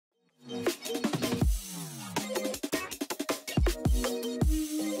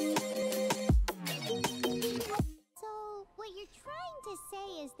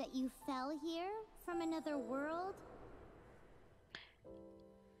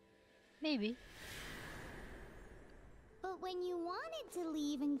Maybe. But when you wanted to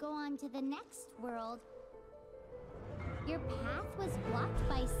leave and go on to the next world, your path was blocked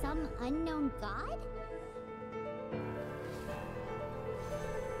by some unknown god?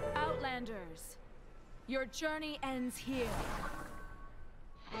 Outlanders, your journey ends here.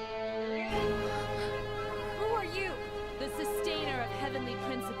 Who are you? The sustainer of heavenly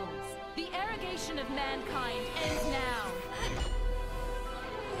principles. The arrogation of mankind ends now.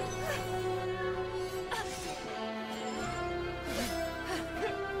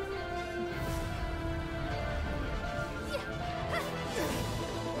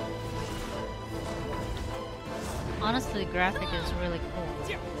 Honestly, the graphic is really cool.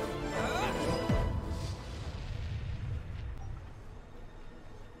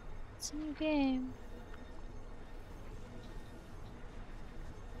 It's a new game.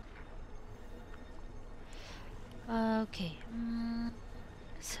 Okay.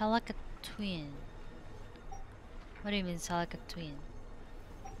 Select a twin. What do you mean select a twin?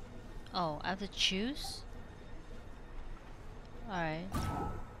 Oh, I have to choose? Alright.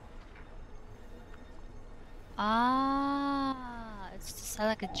 Ah, it's to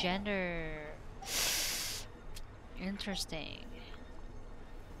select a gender. Interesting.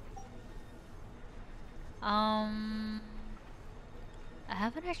 I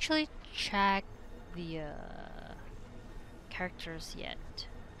haven't actually checked the characters yet.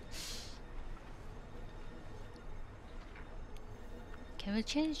 Can we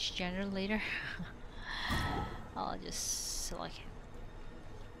change gender later? I'll just select him.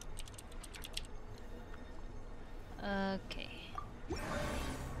 Okay.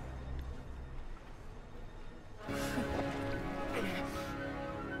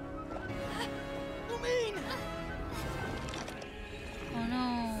 Oh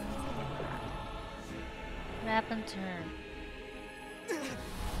no. What happened to her?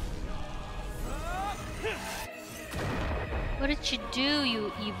 What did you do,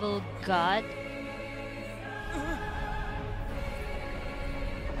 you evil god?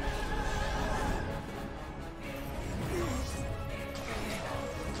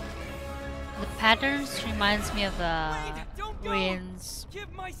 The patterns reminds me of Rin's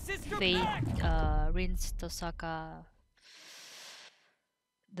Fate, Rin's Tosaka,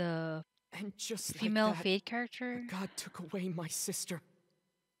 the And just female like that, Fate character. God took away my sister.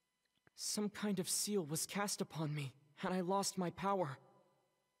 Some kind of seal was cast upon me, and I lost my power.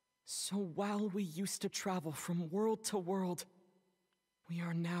 So while we used to travel from world to world, we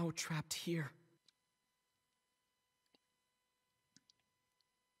are now trapped here.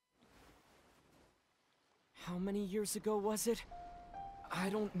 How many years ago was it? I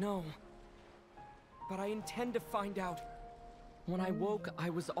don't know. But I intend to find out. When I woke, I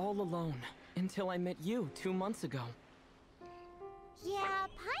was all alone, until I met you 2 months ago. Yeah,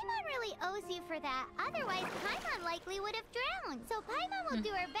 Paimon really owes you for that. Otherwise, Paimon likely would have drowned. So Paimon will do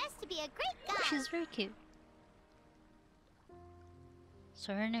her best to be a great Oh, god. she's very cute.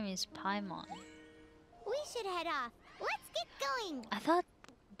 So her name is Paimon. We should head off. Let's get going. I thought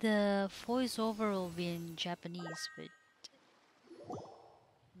the voiceover will be in Japanese, but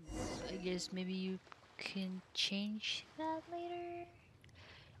I guess maybe you can change that later.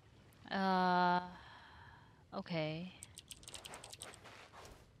 Okay.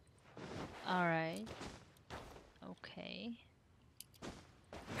 Alright. Okay.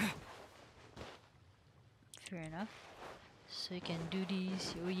 Fair enough. So you can do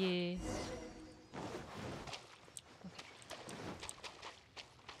these. Oh yeah. Okay.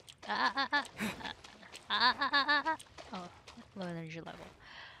 Oh, low energy level.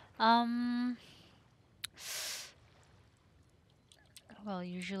 Well,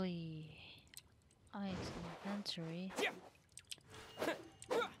 usually it's inventory.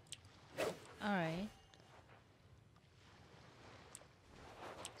 Alright.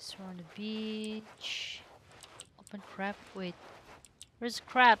 So we're on the beach. Open crab. Wait. Where's the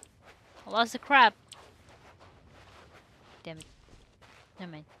crab? I lost the crab. Damn it.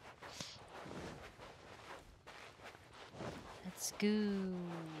 Never mind. Let's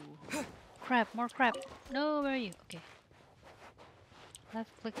go. Crab, more crab. No, where are you? Okay. Left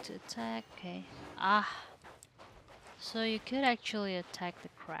click to attack. Okay. Ah. So you could actually attack the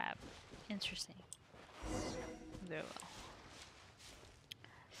crab. Interesting. Very well.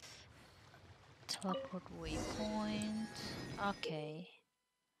 Teleport waypoint. Okay.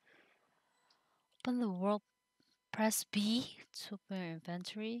 Open the world. Press B to open your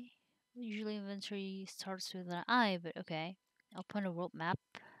inventory. Usually inventory starts with an I, but okay. Open a world map.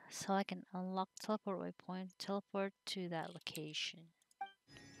 Select and unlock teleport waypoint. Teleport to that location.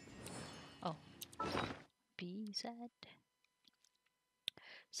 Oh. B, Z.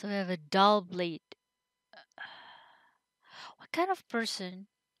 So we have a dull blade. What kind of person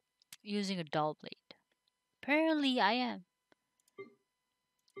using a dull blade? Apparently, I am.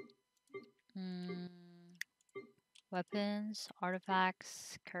 Hmm. Weapons,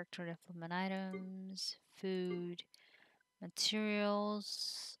 artifacts, character development items, food,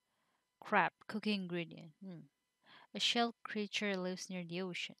 materials, crab, cooking ingredient. A shell creature lives near the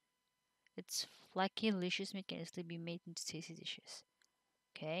ocean. Its flaky, delicious meat can easily be made into tasty dishes.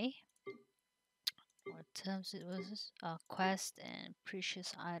 Okay. What items it was this? Quest and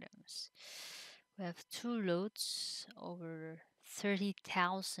precious items. We have 2 loads over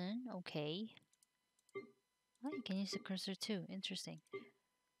 30,000. Okay. Oh, you can use the cursor too. Interesting.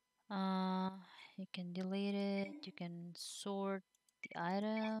 Uh, you can delete it. You can sort the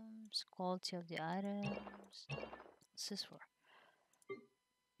items, quality of the items. What's this for?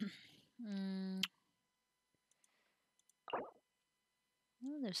 Mm,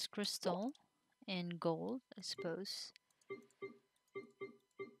 oh, there's crystal and gold, I suppose.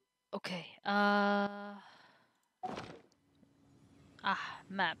 Okay.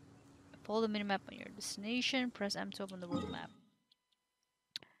 Map. Follow the minimap on your destination. Press M to open the world map.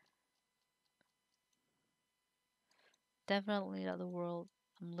 Definitely not the world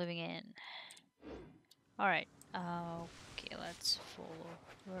I'm living in. Alright. Okay, let's follow.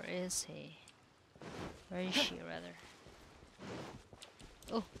 Where is he? Where is she, rather?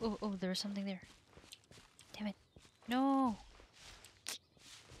 Oh, there's something there. Damn it. No!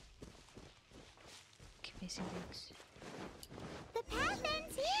 Keep missing things. The path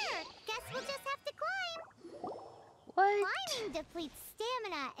ends here. Guess we'll just have to climb. What? Climbing depletes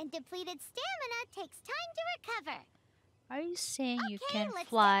stamina, and depleted stamina takes time to recover. Are you saying you Okay, can let's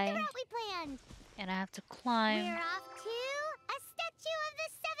fly take the route we planned. and I have to climb? We're off to a statue of the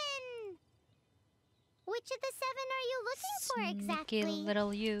seven. Which of the seven are you looking for Sneaky exactly?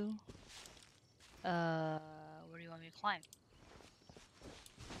 little you. Where do you want me to climb?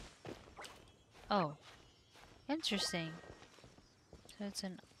 Oh, interesting. So it's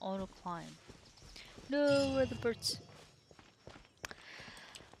an auto climb. No, where are the birds?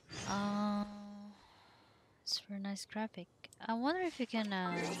 Uh, it's for a nice graphic. I wonder if you can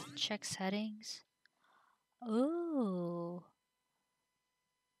check settings. Oh,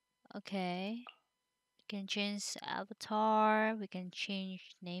 okay. You can change avatar. We can change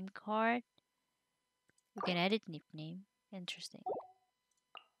name card. We can edit nickname. Interesting.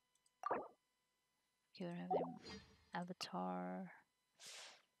 You don't have an avatar.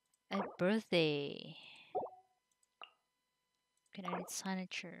 At birthday. You can edit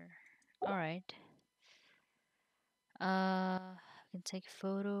signature. Alright. I can take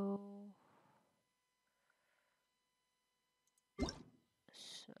photo.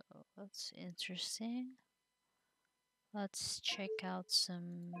 So that's interesting. Let's check out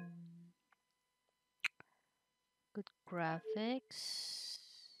some good graphics.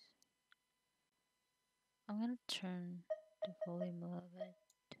 I'm gonna turn the volume a little bit.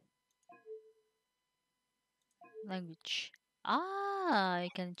 Language. You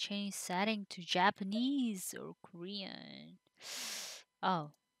can change setting to Japanese or Korean.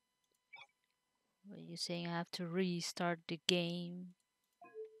 Oh, what are you saying? I have to restart the game?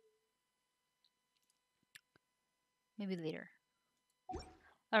 Maybe later.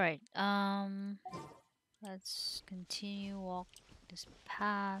 Alright, let's continue walk this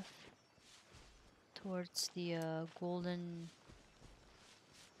path towards the golden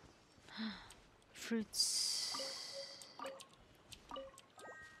fruits.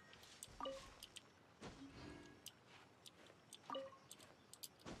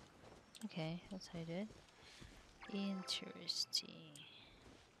 Okay, that's how I did. Interesting.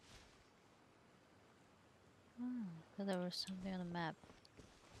 Thought there was something on the map.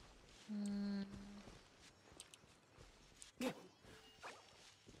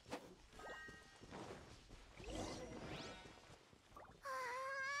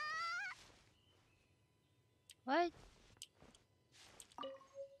 What?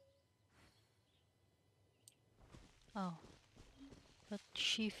 Oh, but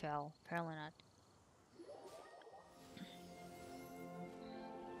she fell. Apparently not.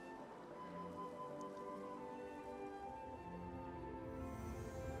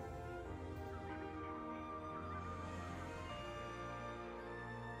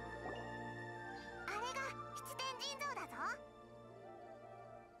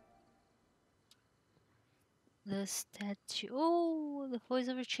 The statue. Oh, the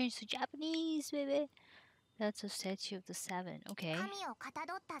voiceover changed to Japanese, baby. That's a statue of the seven. Okay. 神をかた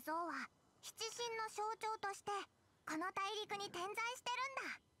どった像は七神の象徴としてこの大陸に点在してるん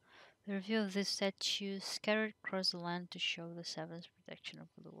だ。The review of this statue scattered across the land to show the seven's protection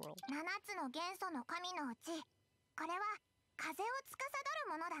over the world. 7つの元素の神のうち、これは風を司る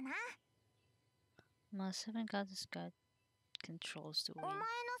ものだな。Seven goddess god controls the お前の wind.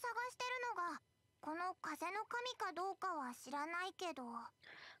 探してるのがこの風の神かどうかは知らないけど。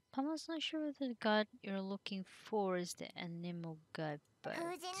 Pama's not sure whether the god you're looking for is the animal god, but 風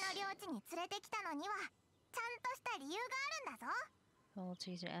神の領地に連れてきたのにはちゃんとした理由があるんだぞ。 I'll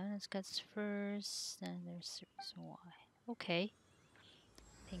take the evidence gods first, then there's the reason why. Okay.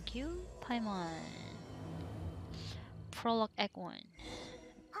 Thank you, Paimon. Prologue Act 1.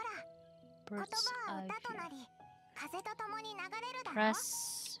 ほら、言 Bird's 葉は eye 歌と view. なり風と共に流れるだろ。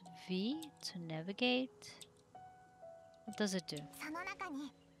 Press V to navigate. What does it do? その中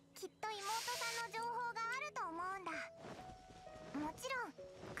にきっと妹さんの情報があると思うんだ。もちろん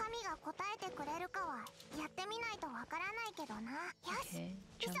神が答えてくれるかはやってみないとわからないけどな。よし、 Okay.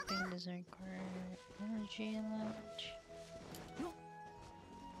 Jumping doesn't require energy much. No.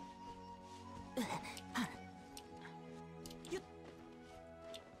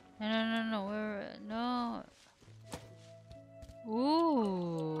 No.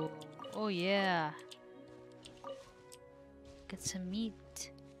 Ooh. Oh, yeah. Get some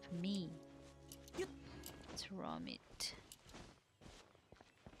meat for me. It's raw meat.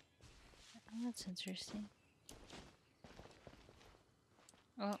 Oh, that's interesting.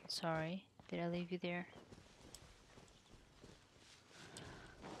 Oh, sorry. Did I leave you there?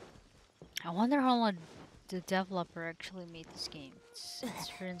 I wonder how long the developer actually made this game. It's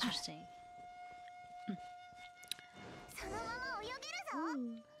very interesting. そのまま泳げる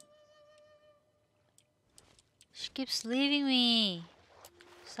ぞ。 She keeps leaving me.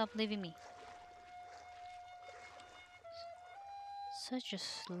 Stop leaving me. Such a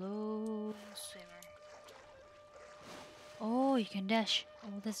slow swimmer. Oh, you can dash.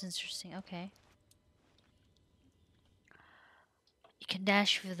 Oh, that's interesting. Okay. You can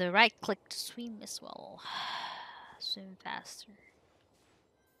dash with the right click to swim as well. Swim faster.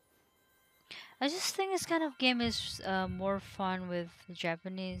 I just think this kind of game is more fun with the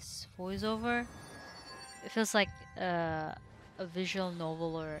Japanese voiceover. It feels like a visual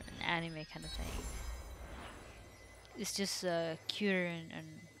novel or an anime kind of thing. It's just cuter and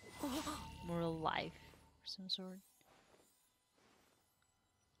more alive of some sort.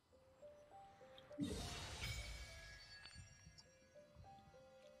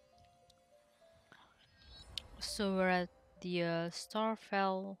 So we're at the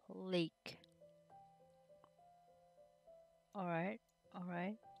Starfell Lake. Alright.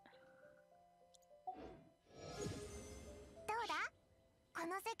 どうだ？こ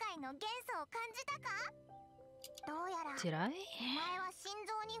の世界の元素を感じたか？どうやら Did I? お前は心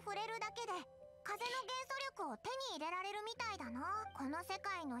臓に触れるだけで風の元素力を手に入れられるみたいだな。この世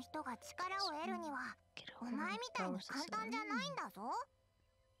界の人が力を得るには Get お over 前 the みたいに powers 簡 of 単じゃないんだぞ。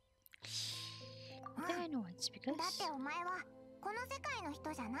 I think I know it's because だってお前はこの世界の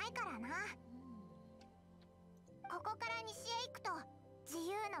人じゃないからな。ここから西へ行くと自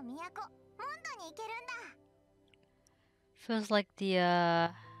由の都モンドに行けるんだ。 feels like the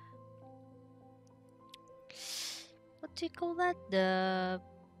what do you call that? The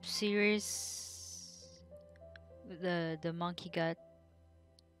series with the monkey god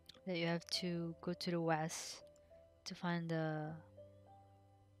that you have to go to the west to find the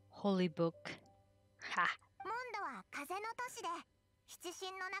holy book. Ha! モンドは風の都市で七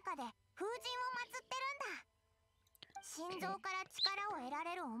神の中で風神を祀ってるんだ。心臓から力を得ら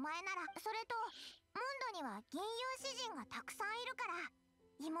れるお前なら、それとモンドには銀融詩人がたくさんいるから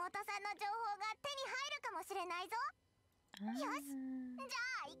妹さんの情報が手に入るかもしれないぞ。よし、じゃ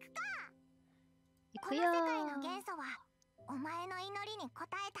あ行くか。この世界の元素はお前の祈りに応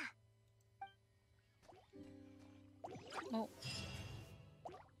えた。 Oh.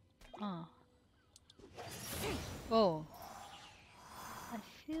 Huh. Oh. I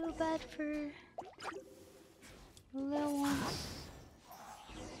feel bad for the little ones.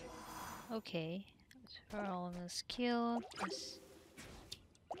 Okay. For all of the skill. This.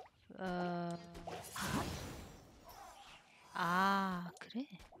 Ah, 그래.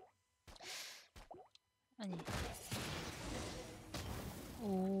 아니.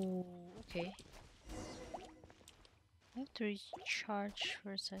 Oh, okay. I have to recharge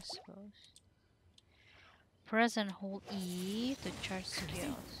first, I suppose. Press and hold E to charge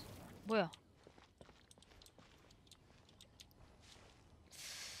skills. 뭐야?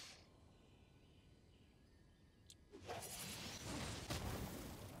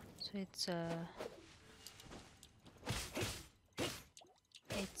 So it's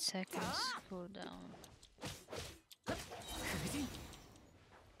 8 seconds cooldown.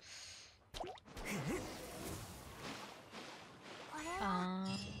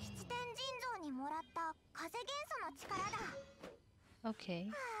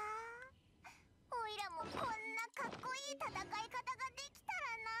 Okay. おいらもこんなかっこいい戦い方ができたら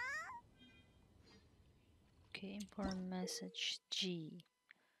な。 Okay, important message G.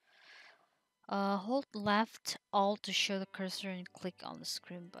 Hold left alt to show the cursor and click on the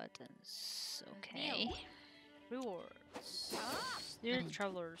screen buttons. Okay. Rewards. Dear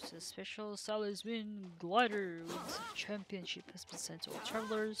travelers, a special Sally's Wind glider wins a championship has been sent to all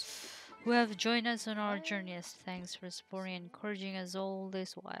travelers who have joined us on our journey as thanks for supporting and encouraging us all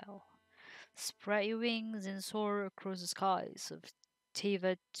this while. Spread your wings and soar across the skies of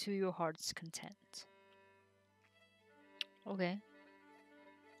Teva to your heart's content. Okay.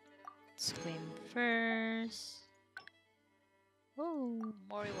 Let's claim first. Oh,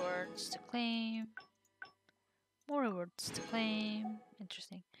 more rewards to claim. More rewards to claim.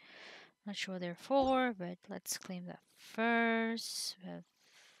 Interesting. Not sure what they're for, but let's claim that first. We have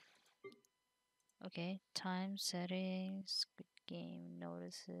okay, time settings, good game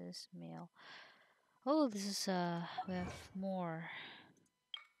notices, mail. Oh, this is we have more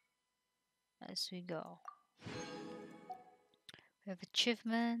as we go. We have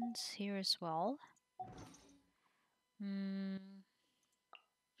achievements here as well. Okay,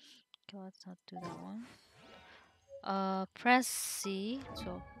 let's not do that one. Press C.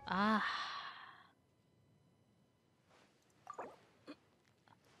 So oh,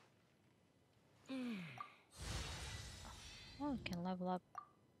 we can level up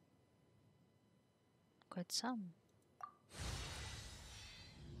quite some.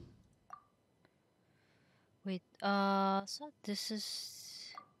 Wait, so this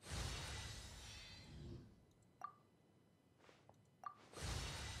is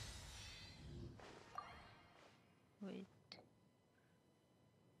wait.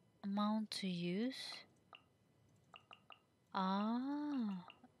 Amount to use? Ah,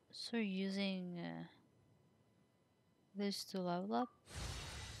 so you're using this to level up?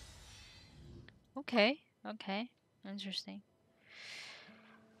 Okay, okay, interesting.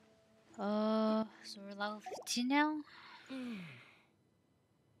 So we're level 15 now?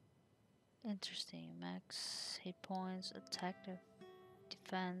 Interesting. Max hit points, attack,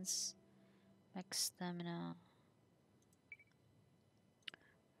 defense, max stamina.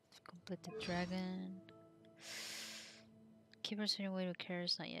 Complete the dragon. Keeper's way to care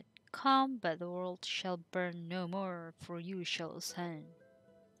is not yet come, but the world shall burn no more, for you shall ascend.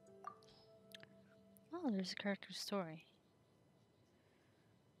 Oh, there's a character story.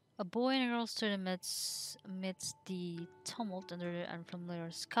 A boy and a girl stood amidst the tumult under the unfamiliar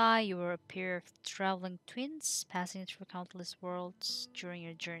sky. You were a pair of traveling twins, passing through countless worlds during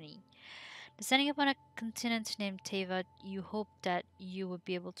your journey. Descending upon a continent named Teva, you hoped that you would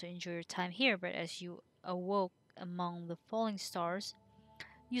be able to enjoy your time here, but as you awoke among the falling stars,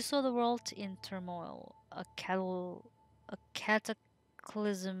 you saw the world in turmoil, a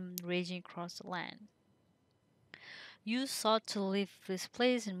cataclysm raging across the land. You sought to leave this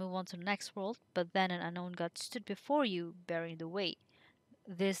place and move on to the next world, but then an unknown god stood before you, bearing the way.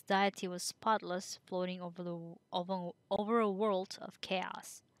 This deity was spotless, floating over a world of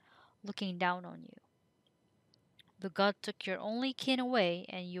chaos, looking down on you. The god took your only kin away,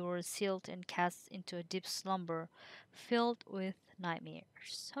 and you were sealed and cast into a deep slumber filled with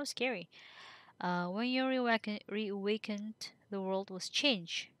nightmares. How scary. When you reawakened, the world was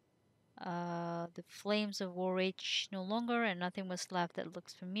changed. The flames of war raged no longer, and nothing was left that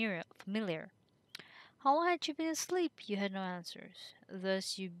looked familiar. How long had you been asleep? You had no answers.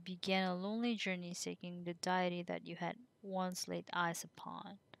 Thus, you began a lonely journey seeking the deity that you had once laid eyes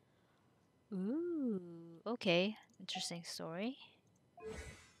upon. Ooh, okay. Interesting story.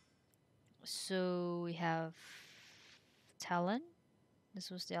 So, we have Talon. This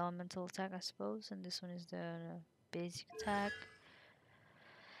was the elemental attack, I suppose, and this one is the basic attack.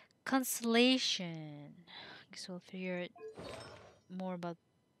 Constellation. Guess we'll figure it more about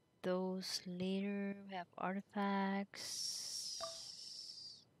those later. We have artifacts.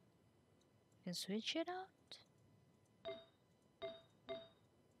 You can switch it out.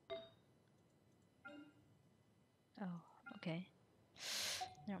 Oh, okay.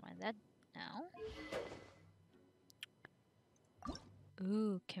 Never mind that now.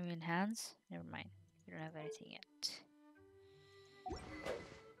 Ooh, can we enhance? Never mind. We don't have anything yet.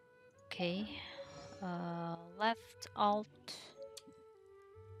 Okay. Left alt.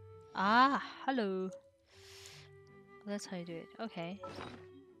 Ah, hello. That's how you do it. Okay.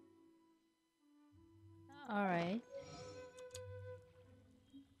 Alright.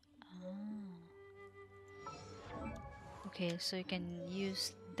 Okay, so you can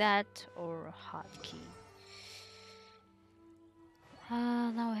use that or a hotkey.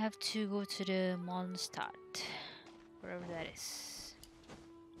 Now I have to go to the Mondstadt, wherever that is.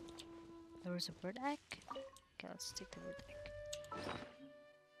 There was a bird egg? Okay, let's take the bird egg.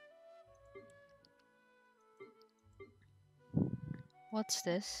 What's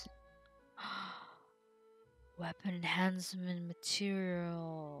this? Weapon enhancement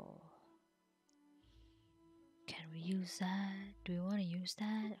material. Can we use that? Do we want to use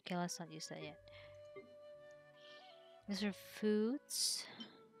that? Okay, let's not use that yet. These are foods.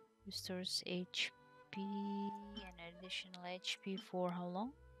 Restores HP and additional HP for how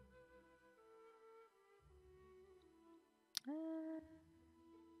long?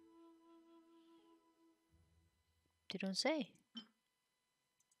 They don't say.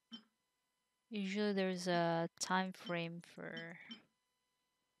 Usually there's a time frame for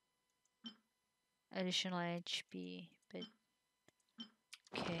additional HP, but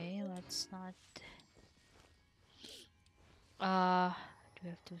okay, let's not. Do we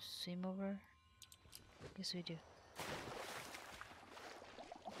have to swim over? Yes, we do.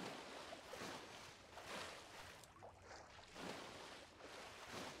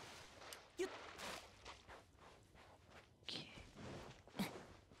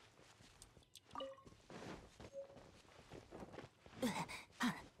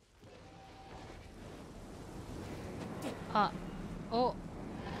 Oh,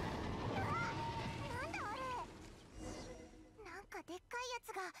 なんだあれ。なんかでっかいやつ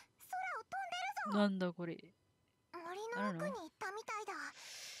が空を飛んでるぞ。なんだこれ。森の奥に行ったみたいだ。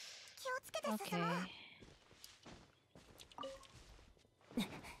気をつけて進もう。Okay.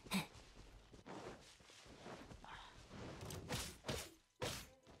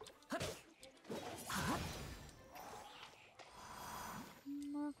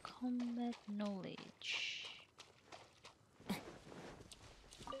 More combat knowledge.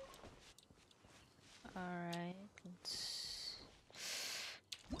 Alright, let's.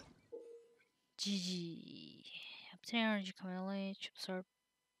 GG. Obtain energy combat knowledge. Absorb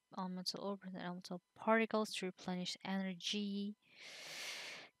elemental ore and elemental particles to replenish energy.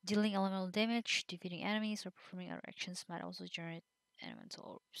 Dealing elemental damage, defeating enemies, or performing other actions might also generate elemental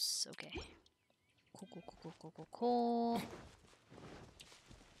orbs. Okay. Cool, cool, cool, cool, cool, cool, cool.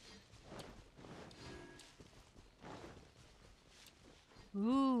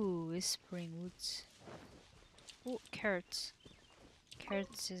 Ooh, whispering woods. Ooh, carrots.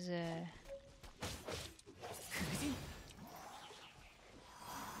 Carrots is a.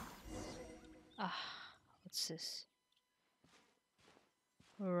 What's this?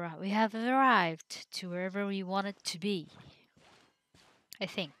 Right, we have arrived to wherever we wanted to be. I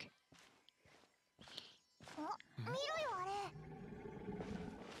think. 見ろよあれ。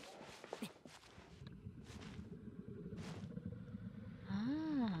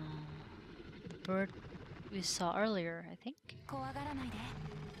Bird we saw earlier, I think. 怖がらないで。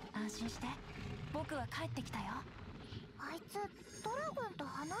安心して。僕は帰ってきたよ。あいつドラゴンと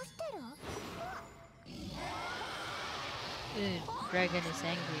話してる？ Dragon is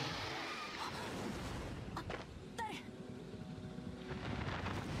angry.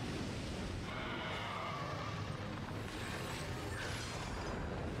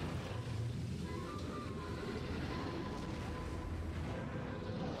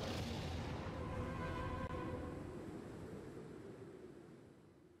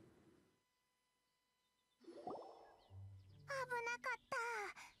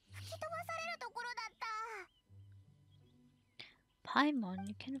 Paimon,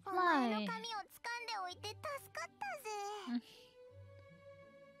 you can お前の fly. 髪を掴んでおいて助かったぜ。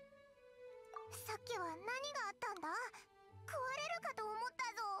さっきは何があったんだ？食われるかと思った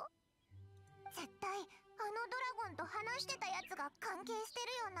ぞ。絶対あのドラゴンと話してたやつが関係して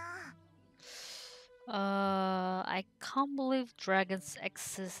るよな。I can't believe dragons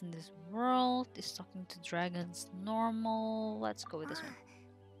exist in this world. Is talking to dragons normal? Let's go with this one.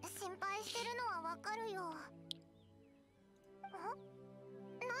 心配してるのはわかるよ。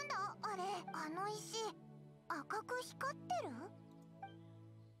なんだあれ、あの石赤く光ってる？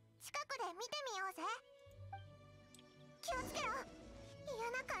近くで見てみようぜ。気をつけろ。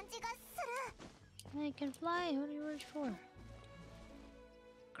嫌な感じがする。 I can fly. What are you worried for?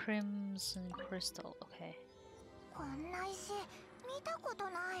 Crimson crystal. Okay. こんな石見たこと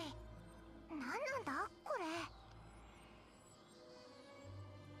ない。なんなんだこれ。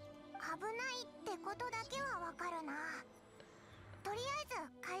危ないってことだけはわかるな。とりあえず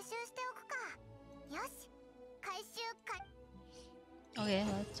回収しておくか。よし、回収か。Okay,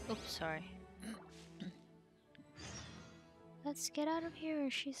 let's. Oops, sorry. Let's get out of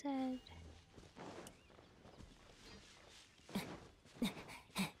here, she said. ねえ、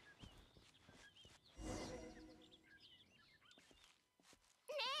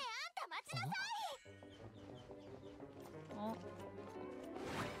あんた待ちなさい。Oh.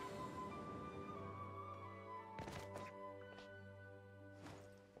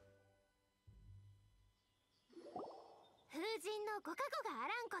 ご加護があ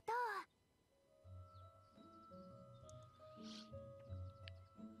らんこと。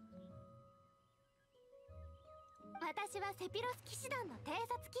私はセピロス騎士団の偵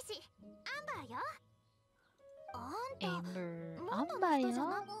察騎士アンバーよ。あんた Amber. モンドの人じゃな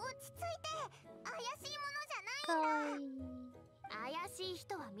Ambaya. く落ち着いて。怪しいものじゃない。 Kawaii. 怪しい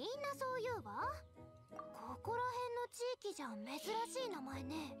人はみんなそう言うわ。ここら辺の地域じゃ珍しい名前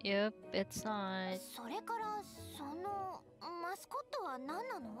ね。 Yep, it's not. それからそのマスコットは何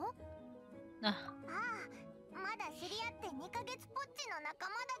なの？ Ah, ああ、まだ知り合って2ヶ月ぽっちの仲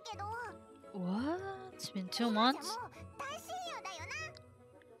間だけど、 what? It's been 2今じゃ months? もう大親友だよな。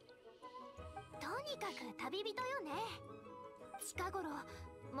とにかく旅人よね。近頃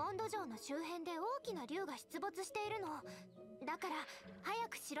モンド城の周辺で大きな竜が出没しているのだから、早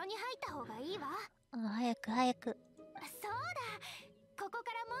く城に入った方がいいわ。早く早く。そうだ、ここ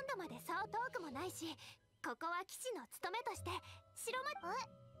からモンドまでそう遠くもないし、ここは騎士の務めとして城ま。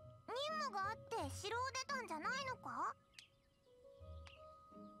任務があって城を出たんじゃないのか？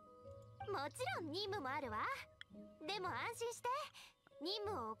もちろん任務もあるわ。でも安心して、任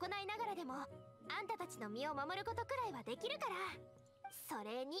務を行いながらでもあんたたちの身を守ることくらいはできるから。そ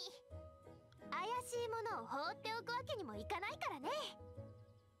れに怪しいものを放っておくわけにもいかないからね。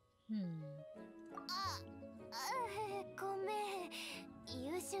ごめん、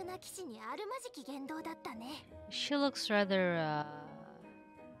優秀な騎士にあるまじき言動だったね。 She looks rather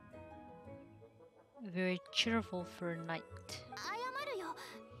very cheerful for a night. 謝るよ。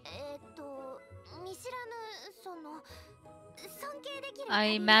見知らぬその尊敬できる。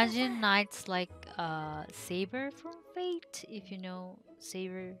 I imagine knights like Saber from Fate, if you know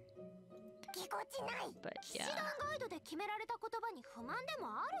Saber. ぎこちない。 But 騎士 yeah, 団ガイドで決められた言葉に不満でも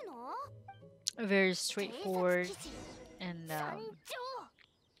あるの？ very straightforward 偵察騎士 and 参上。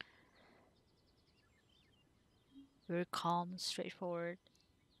 very calm, straightforward.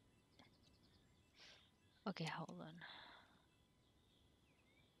 Okay, hold on.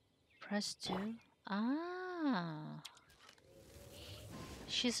 Press 2. Ah.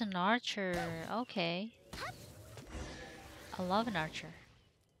 She's an archer. Okay. I love an archer.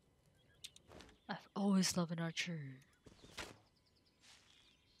 I've always loved an archer.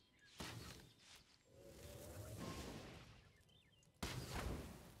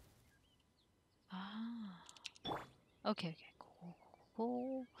 Ah. Okay, okay, cool.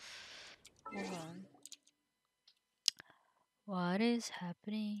 Hold on. What is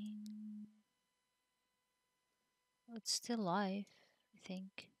happening? It's still live, I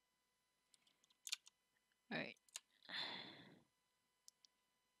think. Alright.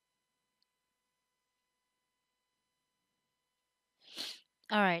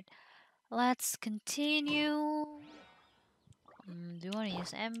 Alright, let's continue. Do you want to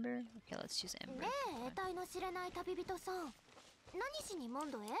use Ember? Okay, let's use Ember. ねえ、得体の知れない旅人さん、何しにモ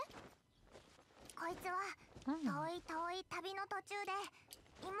ンドへ？こいつは Oh, 遠い遠い旅の途中で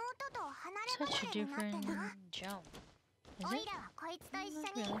妹と離れ such a 離れになって different な。 jump. お Is い it? らはこいつと一緒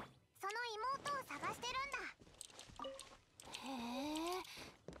Not に really. その妹を探してるんだ。へえ、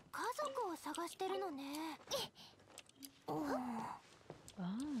家族を探してるのね。おお、そうだ、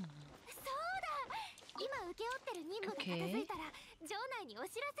今請け負ってる任務が片付いたら城内にお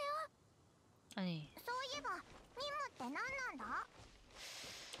知らせを。 Ani. そういえば任務って何なんだ？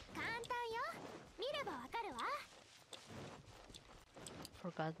簡単よ、見ればわかるわ。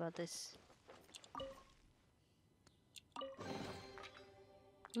 Forgot about this.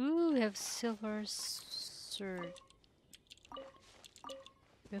 Ooh, we have silver sword.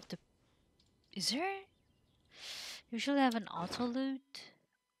 We have to. Is there? Usually have an auto loot,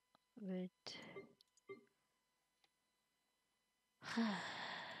 but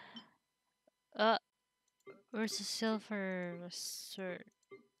where's the silver sword?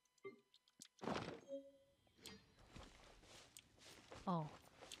 Oh,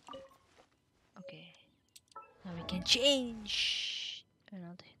 okay. Now we can change.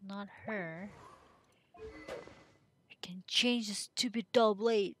 Not her. We can change the stupid double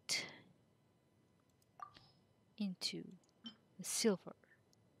blade into the silver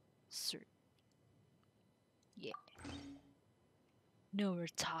sword. Yeah. Now we're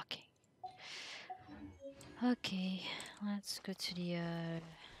talking. Okay, let's go to the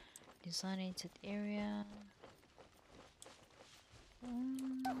designated area.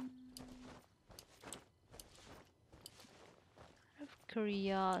 Out of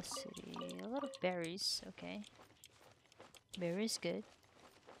curiosity, a lot of berries. Okay, berries good.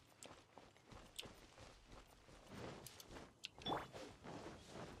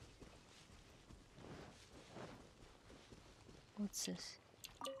 What's this?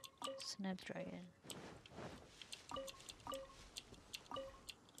 Snapdragon.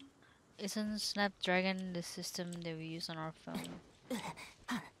 Isn't Snapdragon the system that we use on our phone?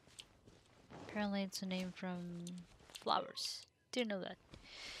 Apparently it's a name from flowers. Didn't know that.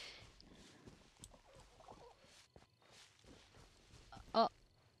 Oh.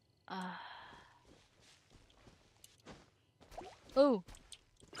 Oh.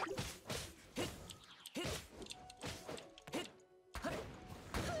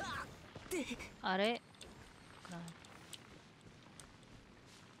 あれ